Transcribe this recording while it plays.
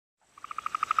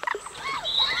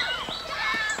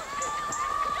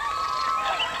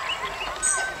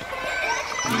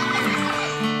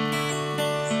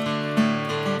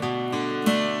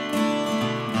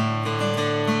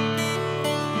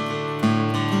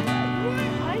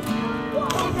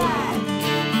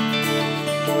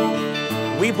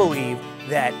we believe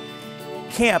that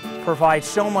camp provides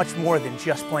so much more than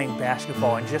just playing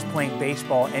basketball and just playing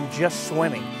baseball and just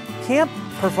swimming. Camp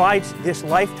provides this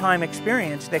lifetime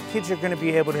experience that kids are going to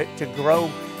be able to grow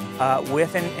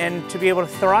with and to be able to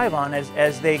thrive on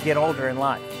as they get older in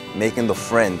life. Making the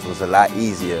friends was a lot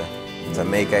easier to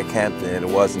make at camp than it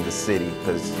was in the city,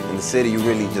 because in the city you're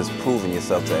really just proving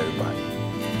yourself to everybody.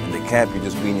 In the camp you're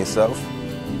just being yourself,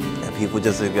 and people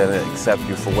just are going to accept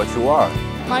you for what you are.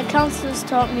 My counselors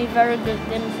taught me very good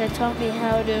things. They taught me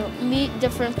how to meet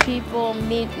different people,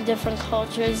 meet different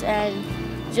cultures, and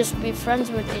just be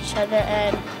friends with each other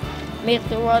and make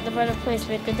the world a better place,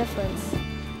 make a difference.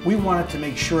 We wanted to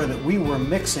make sure that we were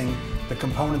mixing the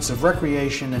components of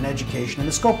recreation and education in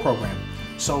the SCOPE program.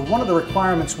 So one of the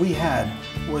requirements we had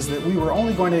was that we were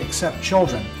only going to accept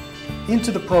children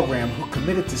into the program who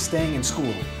committed to staying in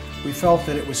school. We felt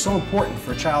that it was so important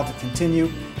for a child to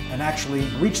continue and actually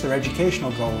reach their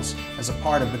educational goals as a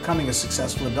part of becoming a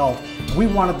successful adult. We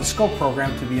wanted the SCOPE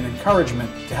program to be an encouragement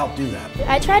to help do that.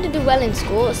 I try to do well in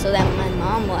school so that my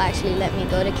mom will actually let me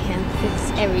go to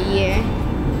campus every year.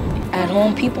 At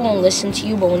home, people won't listen to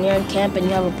you, but when you're in camp and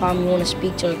you have a problem, you want to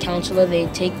speak to a counselor, they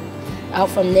take out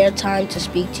from their time to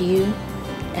speak to you,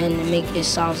 and it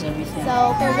solves everything.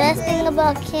 So the best thing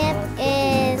about camp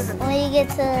is when you get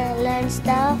to learn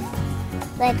stuff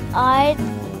like art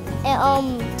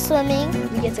and swimming.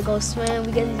 We get to go swim,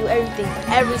 we get to do everything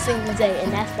every single day,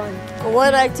 and that's fun. One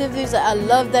of the activities that I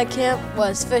loved at camp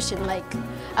was fishing. Like,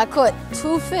 I caught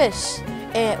 2 fish,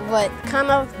 but kind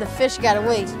of the fish got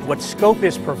away. What SCOPE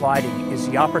is providing is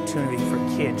the opportunity for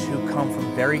kids who come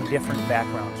from very different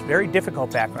backgrounds, very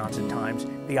difficult backgrounds at times,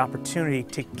 the opportunity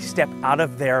to step out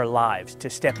of their lives, to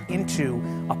step into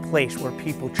a place where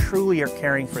people truly are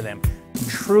caring for them,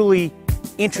 truly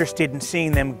interested in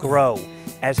seeing them grow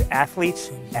as athletes,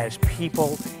 as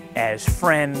people, as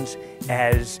friends,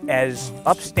 as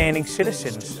upstanding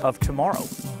citizens of tomorrow.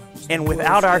 And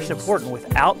without our support and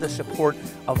without the support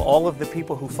of all of the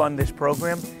people who fund this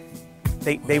program,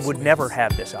 they would never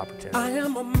have this opportunity.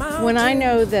 When I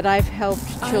know that I've helped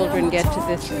children get to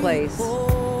this place,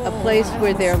 a place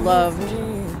where they're loved,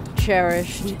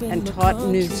 cherished, and taught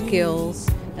new skills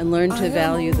and learned to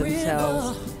value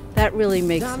themselves, that really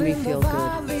makes me feel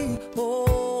good.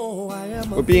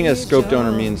 What being a SCOPE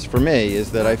donor means for me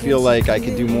is that I feel like I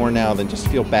can do more now than just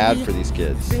feel bad for these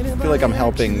kids. I feel like I'm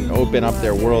helping open up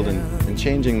their world and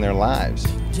changing their lives.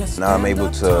 Now I'm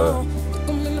able to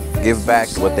give back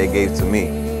what they gave to me.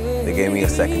 They gave me a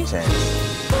second chance.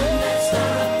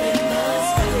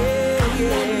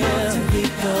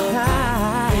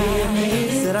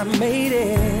 I made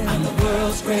it. I'm the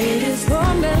world's greatest.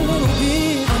 I'm that little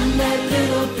bit. I'm that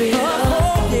little bit.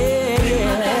 Oh, yeah.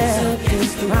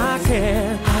 I can't.